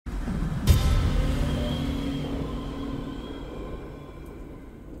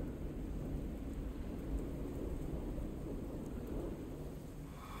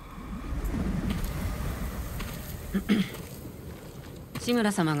志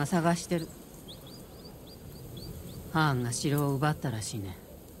村様が探してる。ハーンが城を奪ったらしいね。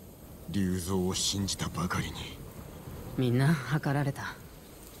竜像を信じたばかりに。みんな計られた。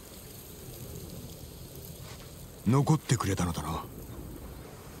残ってくれたのだな。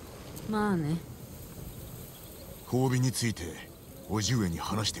まあね。褒美について叔父上に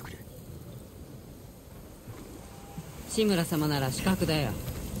話してくれ。志村様なら資格だよ。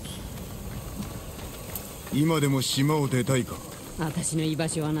今でも島を出たいか。私の居場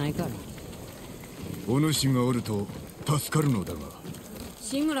所はないから。お主がおると助かるのだが。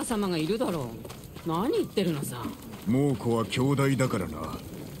志村様がいるだろう。何言ってるのさ。猛虎は兄弟だからな。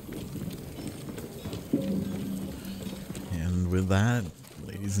 And with that,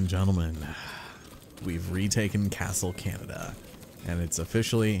 ladies and gentlemen, we've retaken Castle Kaneda, and it's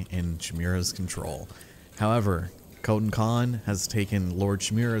officially in Shimura's control. However, Koten Khan has taken Lord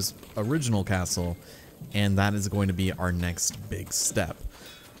Shimura's original castle, and that is going to be our next big step.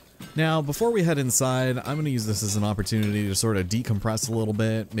 Now, before we head inside, I'm going to use this as an opportunity to sort of decompress a little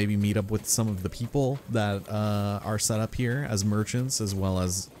bit, maybe meet up with some of the people that are set up here as merchants, as well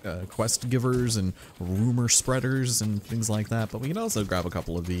as quest givers and rumor spreaders and things like that. But we can also grab a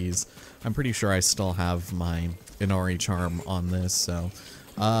couple of these. I'm pretty sure I still have my Inari charm on this, so...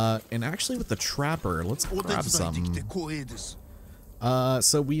 and actually with the trapper, let's grab some.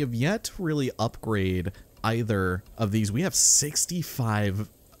 So we have yet to really upgrade either of these. We have 65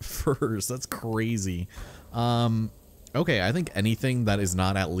 furs. That's crazy. Okay, I think anything that is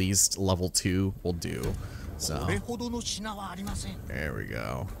not at least level 2 will do. So there we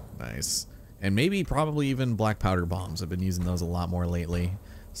go. Nice. And maybe probably even black powder bombs. I've been using those a lot more lately.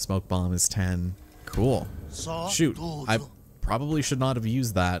 Smoke bomb is 10. Cool. Shoot, I probably should not have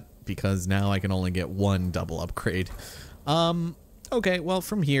used that because now I can only get one double upgrade. Okay, well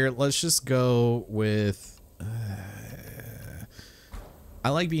from here, let's just go with... I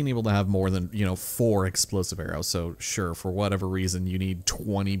like being able to have more than, 4 explosive arrows, so sure, for whatever reason, you need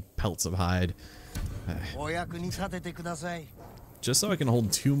 20 pelts of hide. Just so I can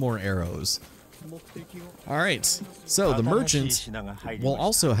hold 2 more arrows. Alright, so the merchant will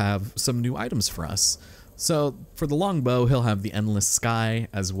also have some new items for us. So, for the longbow, he'll have the Endless Sky,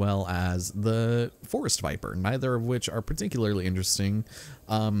 as well as the Forest Viper, neither of which are particularly interesting.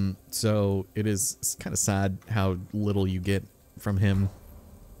 So, it is kind of sad how little you get from him.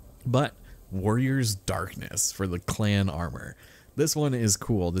 But Warrior's Darkness for the clan armor. This one is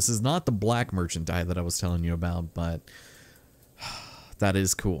cool. This is not the black merchant die that I was telling you about, but that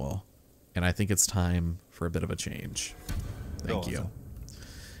is cool. And I think it's time for a bit of a change. Thank you.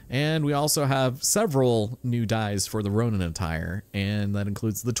 And we also have several new dies for the Ronin attire, and that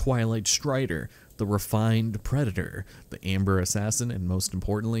includes the Twilight Strider, the Refined Predator, the Amber Assassin, and most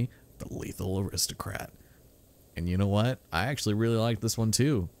importantly, the Lethal Aristocrat. And you know what? I actually really like this one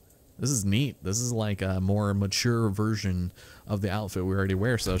too. This is neat. This is like a more mature version of the outfit we already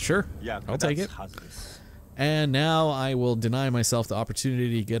wear, so sure, I'll take it. And now I will deny myself the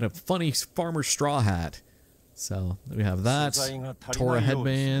opportunity to get a funny farmer straw hat. So we have that, Tora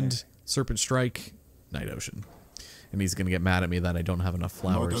headband, Serpent Strike, Night Ocean. And he's going to get mad at me that I don't have enough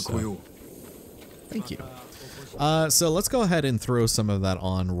flowers. So. Thank you. So let's go ahead and throw some of that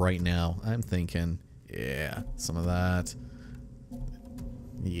on right now. I'm thinking, yeah, some of that.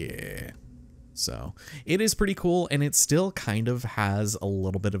 Yeah. So it is pretty cool, and it still kind of has a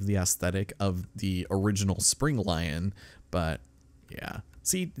little bit of the aesthetic of the original Spring Lion, but yeah.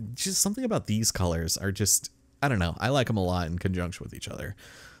 See, just something about these colors are just, I don't know, I like them a lot in conjunction with each other.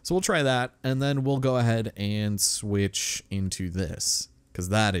 So we'll try that, and then we'll go ahead and switch into this, because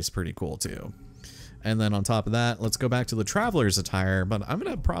that is pretty cool too. And then on top of that, let's go back to the Traveler's attire, but I'm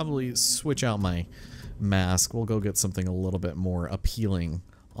going to probably switch out my mask. We'll go get something a little bit more appealing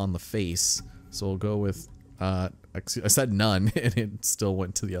on the face. So we'll go with, I said none, and it still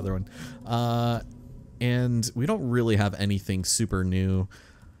went to the other one. And we don't really have anything super new.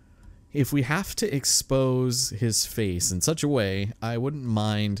 If we have to expose his face in such a way, I wouldn't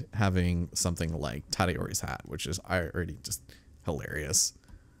mind having something like Tadayori's hat, which is already just hilarious.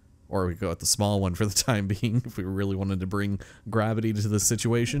 Or we could go with the small one for the time being if we really wanted to bring gravity to the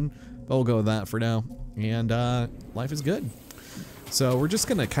situation. But we'll go with that for now. And life is good. So we're just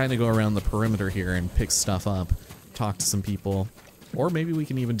going to kind of go around the perimeter here and pick stuff up, talk to some people. Or maybe we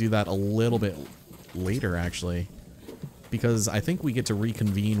can even do that a little bit later, actually. Because I think we get to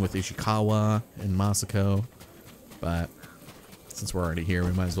reconvene with Ishikawa and Masako. But since we're already here,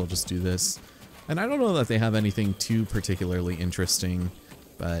 we might as well just do this. And I don't know that they have anything too particularly interesting,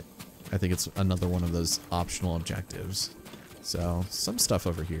 but I think it's another one of those optional objectives. So some stuff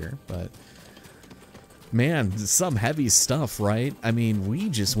over here, but Man, some heavy stuff, right? I mean, we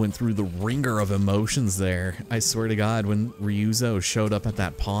just went through the ringer of emotions there. I swear to God, when Ryuzo showed up at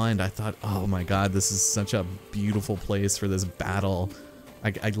that pond, I thought, oh my God, this is such a beautiful place for this battle.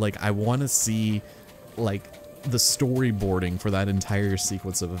 I want to see, like, the storyboarding for that entire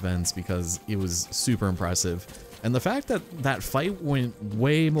sequence of events because it was super impressive. And the fact that that fight went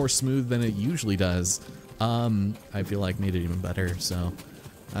way more smooth than it usually does, I feel like made it even better. So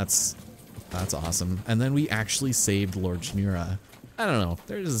that's awesome. And then we actually saved Lord Shimura. I don't know.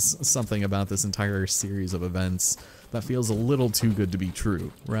 There's something about this entire series of events that feels a little too good to be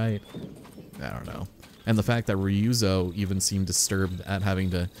true, right? I don't know. And the fact that Ryuzo even seemed disturbed at having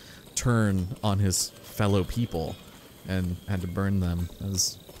to turn on his fellow people and had to burn them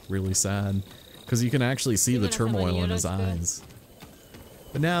was really sad. Because you can actually see the turmoil in his eyes.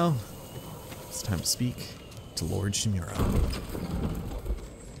 But now, it's time to speak to Lord Shimura.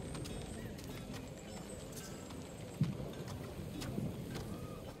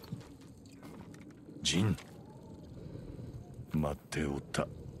 Jin, 待っておった。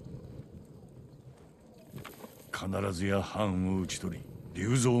必ずや藩を討ち取り、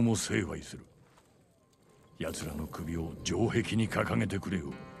龍蔵も成敗する。奴らの首を城壁に掲げてくれ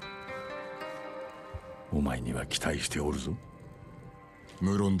よ。お前には期待しておるぞ。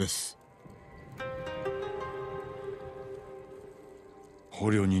無論です。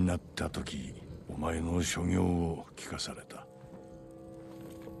捕虜になった時、お前の所業を聞かされた。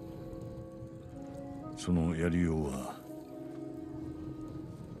そのやりようは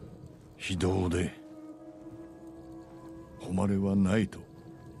非道で誉れはないと。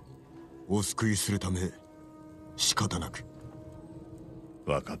お救いするため仕方なく。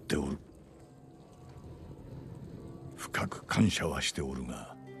分かっておる。深く感謝はしておる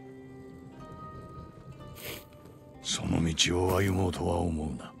が、その道を歩もうとは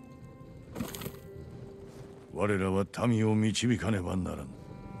思うな。我らは民を導かねばならぬ。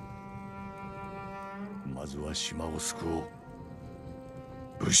まずは島を救おう。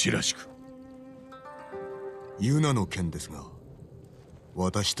武士らしく。ユナの件ですが、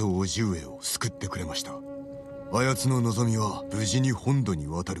私と叔父上を救ってくれました。あやつの望みは無事に本土に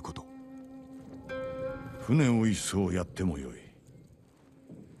渡ること。船を一艘やってもよい。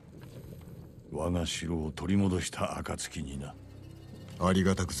我が城を取り戻した暁にな。あり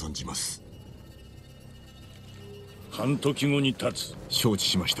がたく存じます。半時後に立つ。承知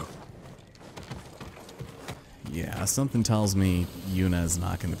しました。Yeah, something tells me Yuna is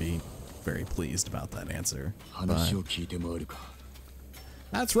not going to be very pleased about that answer.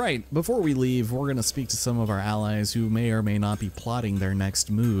 That's right. Before we leave, we're going to speak to some of our allies who may or may not be plotting their next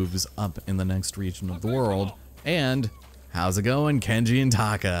moves up in the next region of the world. And how's it going, Kenji and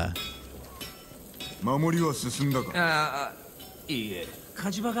Taka? 守りは進んだか。いいえ、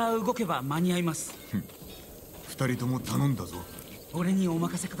火事場が動けば間に合います。二人とも頼んだぞ。俺にお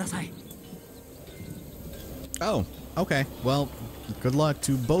任せください。Oh, okay. Well, good luck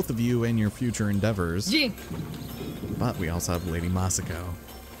to both of you in your future endeavors. Jin! But we also have Lady Masako.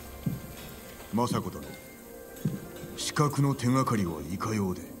 政子殿、資格の手がかりはいかよ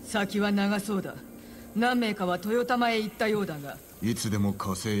うで。先は長そうだ。何名かは豊玉へ行ったようだが。いつでも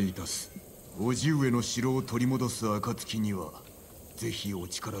加勢いたす。叔父上の城を取り戻す暁には、ぜひお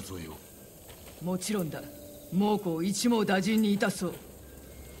力添えを。もちろんだ。猛虎一網打尽にいたそう。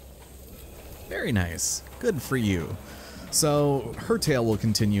Very nice. Good for you. So, her tale will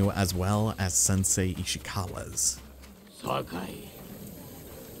continue as well as Sensei Ishikawa's. 酒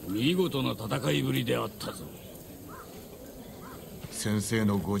井、見事な戦いぶりであったぞ。先生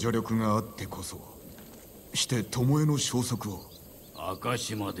のご助力があってこそ、して巴の消息を。明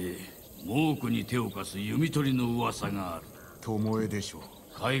石まで猛虎に手を貸す弓取りの噂がある。巴でしょう。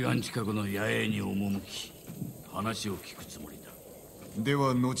海岸近くの野営に赴き、話を聞くつもりだ。で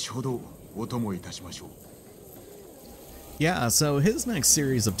は後ほどお供いたしましょう。Yeah, so his next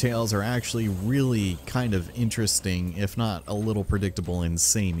series of tales are actually really kind of interesting, if not a little predictable and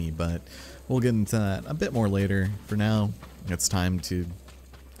samey, but we'll get into that a bit more later. For now, it's time to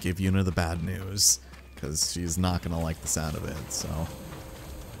give Yuna the bad news, because she's not going to like the sound of it, so...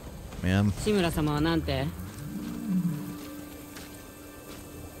 Ma'am? 志村様はなんて？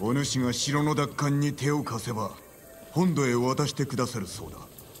お主が城の奪還に手を貸せば、本土へ渡してくださるそうだ。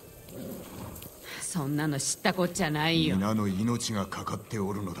そんなの知ったこっちゃないよ。皆の命がかかって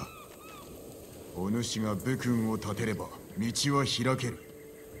おるのだ。お主が武君を立てれば道は開ける。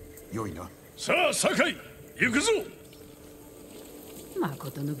よいな。さあ、酒井、行くぞ。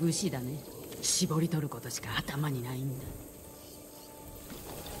誠の武士だね。絞り取ることしか頭にないんだ。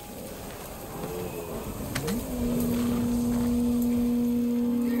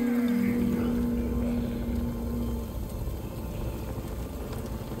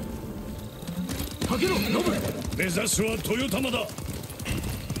かけろノブ。目指すは豊玉だ。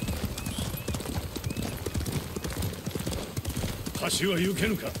橋は行け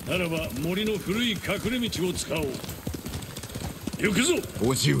ぬか。ならば森の古い隠れ道を使おう。行くぞ。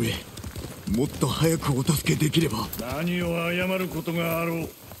叔父上、もっと早くお助けできれば。何を謝ることがあろう。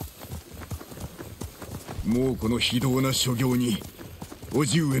もうこの非道な所業に叔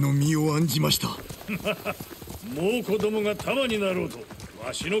父上の身を案じました。もう子供が束になろうと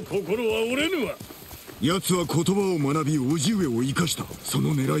わしの心は折れぬわ。奴は言葉を学び叔父上を生かした。そ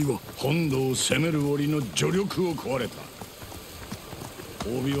の狙いは本土を攻める折の助力を壊れた。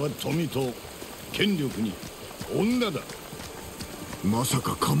褒美は富と権力に女だ。まさ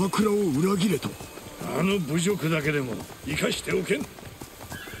か鎌倉を裏切れと。あの侮辱だけでも生かしておけん。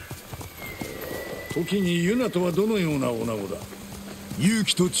時にユナとはどのような女子だ。勇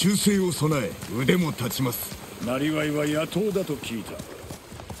気と忠誠を備え腕も立ちます。なりわいは野党だと聞いた。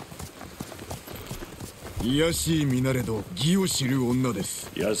卑しい身なれど義を知る女で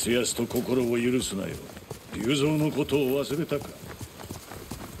す。やすやすと心を許すなよ。龍蔵のことを忘れたか。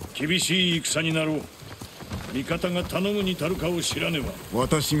厳しい戦になろう。味方が頼むに足るかを知らねば。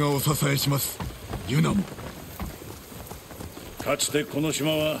私がお支えします。ユナも。かつてこの島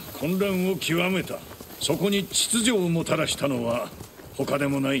は混乱を極めた。そこに秩序をもたらしたのは他で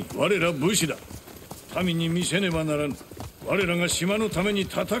もない我ら武士だ。民に見せねばならぬ。我らが島のために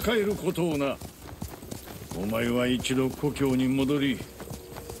戦えることをな。お前は一度故郷に戻り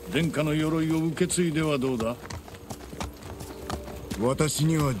殿下の鎧を受け継いではどうだ。私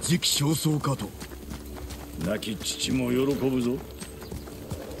には時期尚早かと。亡き父も喜ぶぞ。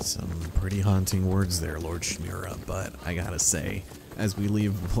 Some pretty haunting words there, Lord Shimura, but I gotta say, as we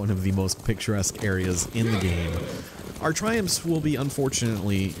leave one of the most picturesque areas in the game, our triumphs will be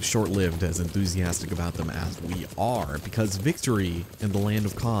unfortunately short-lived, as enthusiastic about them as we are, because victory in the land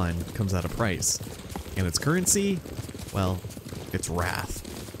of Khan comes at a price, and its currency, well, it's wrath,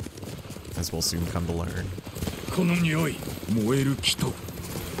 as we'll soon come to learn. この匂い。燃える木とム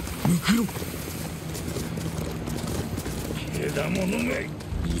クロ。枝物め。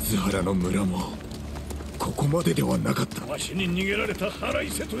水原の村もここまでではなかった。わしに逃げられた腹い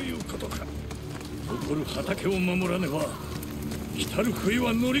せということか。残る畑を守らねば来たる冬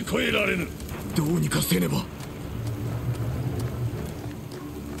は乗り越えられぬ。どうにかせねば。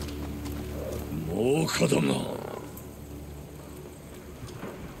もう子供。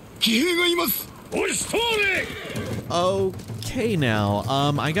騎兵がいます。押し通れ。 Okay, now,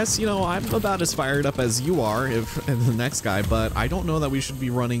 I guess, you know, I'm about as fired up as you are, if and the next guy, but I don't know that we should be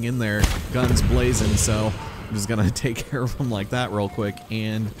running in there, guns blazing, so I'm just gonna take care of them like that real quick,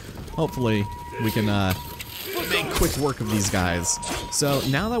 and hopefully we can, make quick work of these guys. So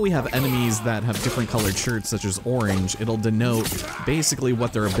now that we have enemies that have different colored shirts, such as orange, it'll denote basically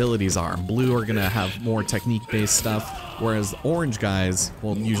what their abilities are. Blue are gonna have more technique-based stuff, whereas orange guys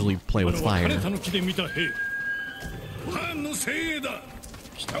will usually play with fire.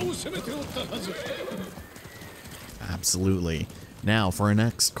 Absolutely. Now, for our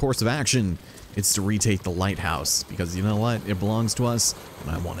next course of action, it's to retake the lighthouse, because you know what? It belongs to us,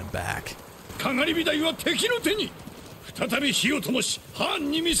 and I want it back. かがり火台は敵の手に。再び火を灯し、藩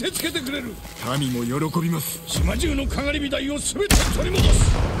に見せつけてくれる。民も喜びます。島中のかがり火台をすべて取り戻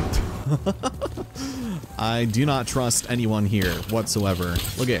す。I do not trust anyone here whatsoever.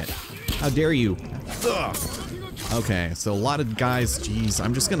 Look at it. How dare you? Ugh. Okay, so a lot of guys, geez,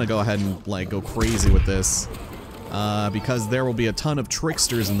 I'm just gonna go ahead and like go crazy with this. Because there will be a ton of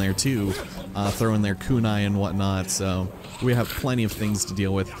tricksters in there too, throwing their kunai and whatnot, so we have plenty of things to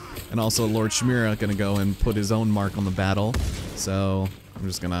deal with. And also Lord Shimura gonna go and put his own mark on the battle, so I'm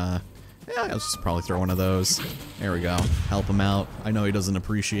just gonna, yeah, I'll just probably throw one of those. There we go, help him out. I know he doesn't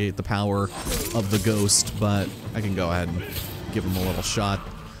appreciate the power of the ghost, but I can go ahead and give him a little shot,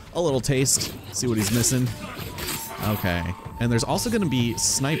 a little taste, see what he's missing. Okay, and there's also gonna be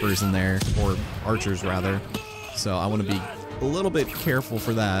snipers in there, or archers rather. So I want to be a little bit careful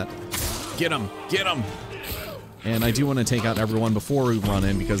for that. Get him! Get him! And I do want to take out everyone before we run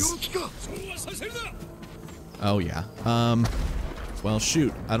in because... Oh yeah. Well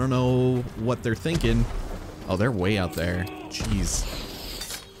shoot. I don't know what they're thinking. Oh, they're way out there. Jeez.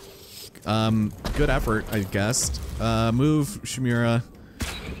 Good effort, I guess. Move, Shimura.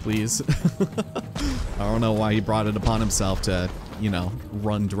 Please. I don't know why he brought it upon himself to, you know,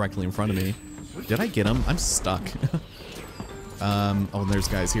 run directly in front of me. Did I get him? I'm stuck. Oh, there's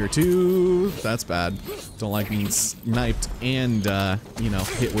guys here too. That's bad. Don't like being sniped and, you know,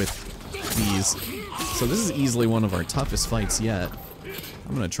 hit with these. So this is easily one of our toughest fights yet.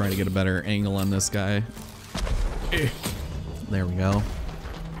 I'm gonna try to get a better angle on this guy. There we go.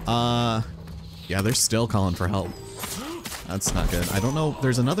 Yeah, they're still calling for help. That's not good. I don't know.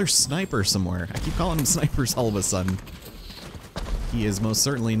 There's another sniper somewhere. I keep calling him snipers all of a sudden. He is most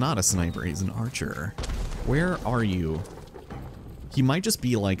certainly not a sniper. He's an archer. Where are you? He might just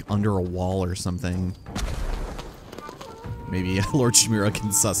be like under a wall or something. Maybe Lord Shimura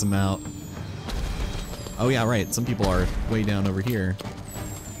can suss him out. Oh yeah, right. Some people are way down over here.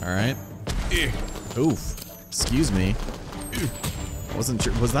 Alright. Oof. Excuse me. Wasn't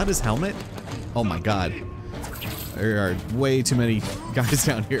sure. Was that his helmet? Oh my god. There are way too many guys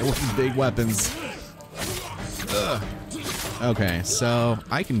down here with big weapons. Ugh. Okay, so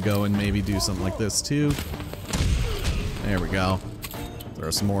I can go and maybe do something like this too. There we go.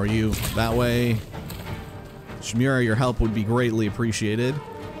 Throw some more of you that way. Shimura, your help would be greatly appreciated.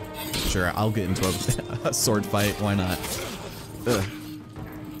 Sure, I'll get into a sword fight. Why not? Ugh.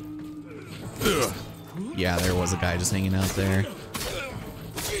 Ugh. Yeah, there was a guy just hanging out there.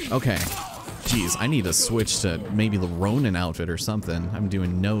 Okay. Jeez, I need to switch to maybe the Ronin outfit or something. I'm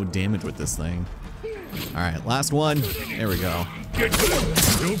doing no damage with this thing. Alright, last one. There we go.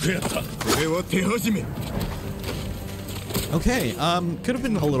 Okay, could have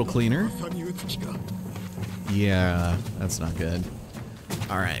been a little cleaner. Yeah, that's not good.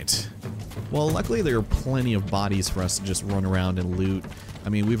 Alright. Well, luckily there are plenty of bodies for us to just run around and loot. I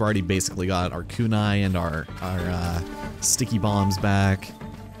mean, we've already basically got our kunai and our sticky bombs back.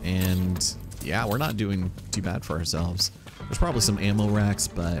 And yeah, we're not doing too bad for ourselves. There's probably some ammo racks,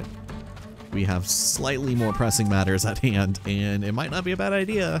 but we have slightly more pressing matters at hand, and it might not be a bad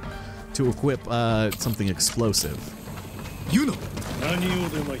idea to equip something explosive. You know.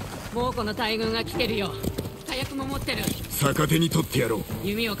 もうこの大軍が来てるよ。火薬も持ってる。逆手に取ってやろう。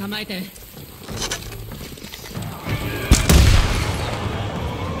弓を構えて。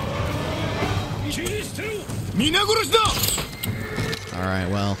皆殺しだ。All right,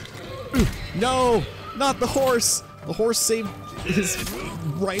 well. No, not the horse. The horse saved his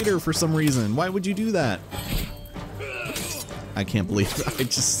rider for some reason. Why would you do that? I can't believe I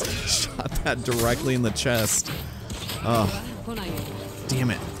just shot that directly in the chest. Oh, damn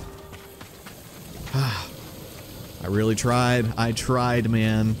it. I really tried. I tried,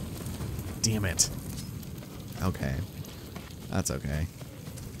 man. Damn it. Okay. That's okay.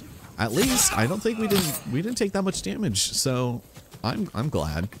 At least I don't think we didn't take that much damage, so I'm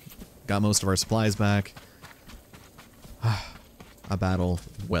glad. Got most of our supplies back. A battle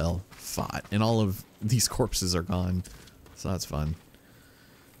well fought, and all of these corpses are gone, so that's fun.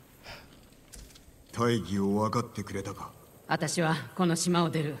 大義を分かってくれたか。私はこの島を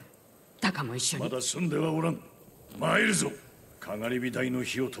出る。タカも一緒に。まだ住んではおらん。参るぞ。かがり火台の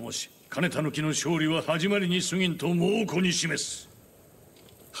火を灯し、金田抜きの勝利は始まりに過ぎんと猛虎に示す。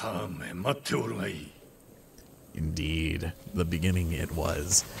はめ待っておるがいい。 Indeed, the beginning it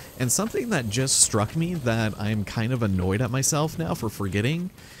was. And something that just struck me that I'm kind of annoyed at myself now for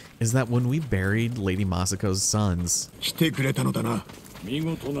forgetting is that when we buried Lady Masako's sons, 来てくれたのだな。見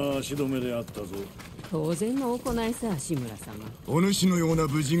事な足止めであったぞ。当然の行いさ、志村様。お主のような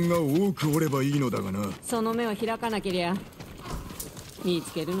武人が多くおればいいのだがな。その目を開かなけりゃ見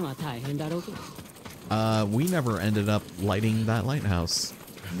つけるのは大変だろうけど。we never ended up lighting that lighthouse.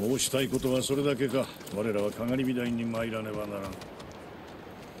 申したいことはそれだけか。我らはかがり火台に参らねばならん。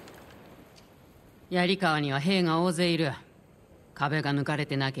槍川には兵が大勢いる。壁が抜かれ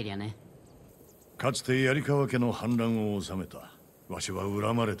てなけりゃね。かつて槍川家の反乱を収めた。わしは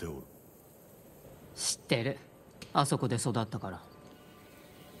恨まれておる。知ってる。あそこで育ったから。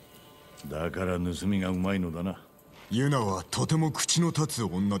だから盗みがうまいのだな。ユナはとても口の立つ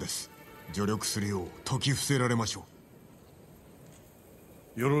女です。助力するよう説き伏せられましょ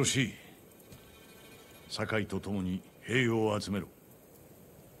う。よろしい。堺と共に兵を集めろ。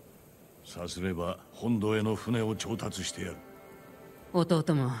さすれば本土への船を調達してやる。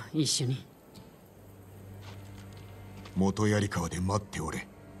弟も一緒に。元槍川で待っておれ。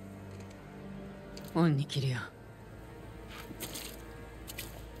恩に切るよ。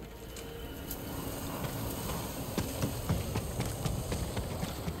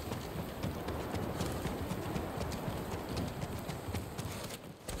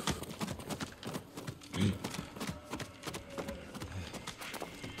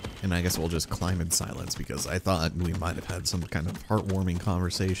And I guess we'll just climb in silence because I thought we might have had some kind of heartwarming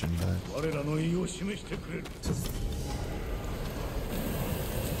conversation, but...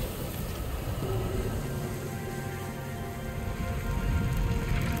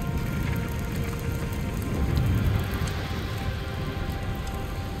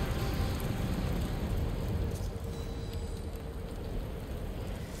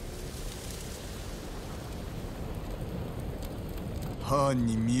ハーン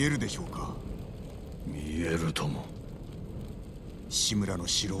に見えるでしょうか。見えるとも。志村の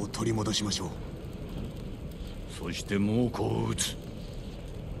城を取り戻しましょう。そして猛虎を撃つ。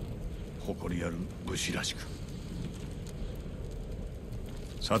誇りある武士らしく。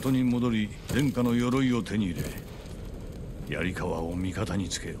里に戻り殿下の鎧を手に入れ、槍川を味方に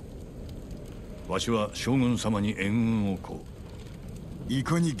つけよう。わしは将軍様に援軍をこう。い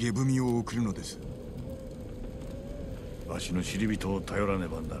かに下踏みを送るのです。わしの知り人を頼らね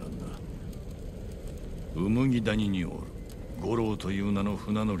ばならんな。麦谷におる五郎という名の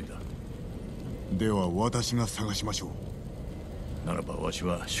船乗りだ。では私が探しましょう。ならばわし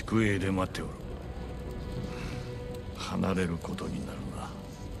は宿営で待っておる。離れることになるな。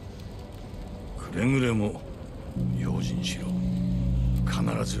くれぐれも用心しろ。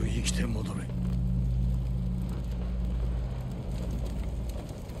必ず生きて戻れ。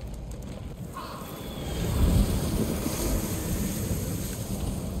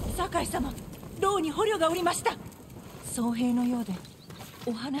酒井様、牢に捕虜がおりました。僧兵のようで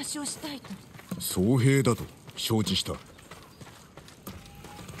お話をしたいと。僧兵だと承知した。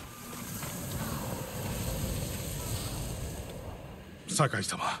酒井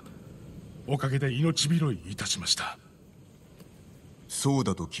様、おかげで命拾いいたしました。そう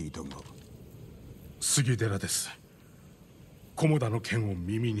だと聞いたが。杉寺です。菰田の剣を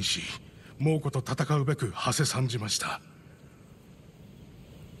耳にし、猛虎と戦うべく馳せ参じました。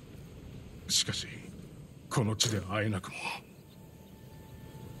しかしこの地で会えなくも。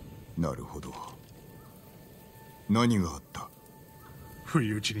なるほど。何があった？不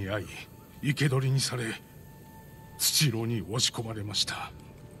意打ちに遭い生け捕りにされ、土牢に押し込まれました。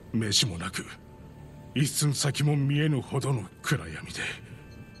飯もなく一寸先も見えぬほどの暗闇で、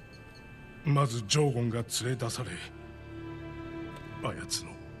まずジョーゴンが連れ出され、あやつ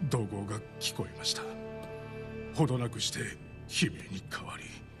の怒号が聞こえました。ほどなくして悲鳴に変わり、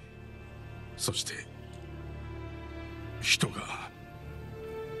そして人が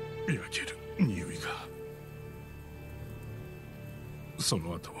焼ける匂いが。そ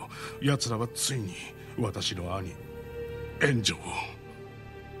の後奴らはついに私の兄援助を。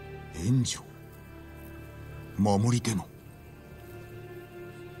援助？守り手の？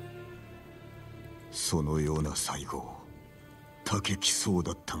そのような最後、竹きそう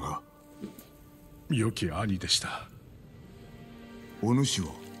だったが。良き兄でした。お主は？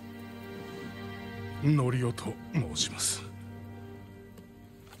ノリオと申します。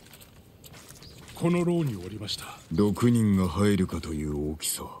この牢におりました。6人が入るかという大き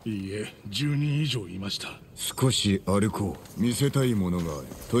さ。いいえ、10人以上いました。少し歩こう。見せたいものがある。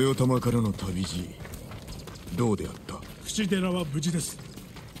豊玉からの旅路、どうであった？淵寺は無事です。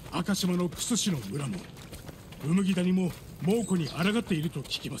赤島の楠氏の村も麦谷も猛虎に抗っていると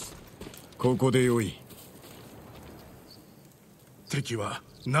聞きます。ここでよい。敵は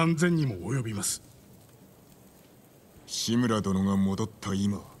何千にも及びます。志村殿が戻った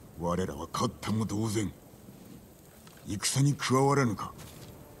今、我らは勝ったも同然。戦に加わらぬか？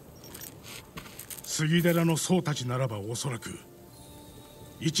杉寺の僧たちならばおそらく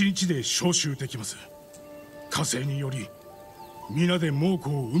一日で召集できます。火星により皆で猛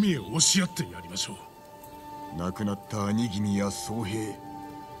虎を海へ押し合ってやりましょう。亡くなった兄君や僧兵、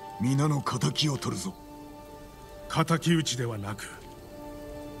皆の敵を取るぞ。敵討ちではなく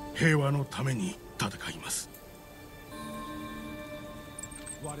平和のために戦います。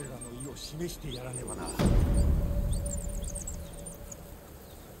我らの意を示してやらねばな。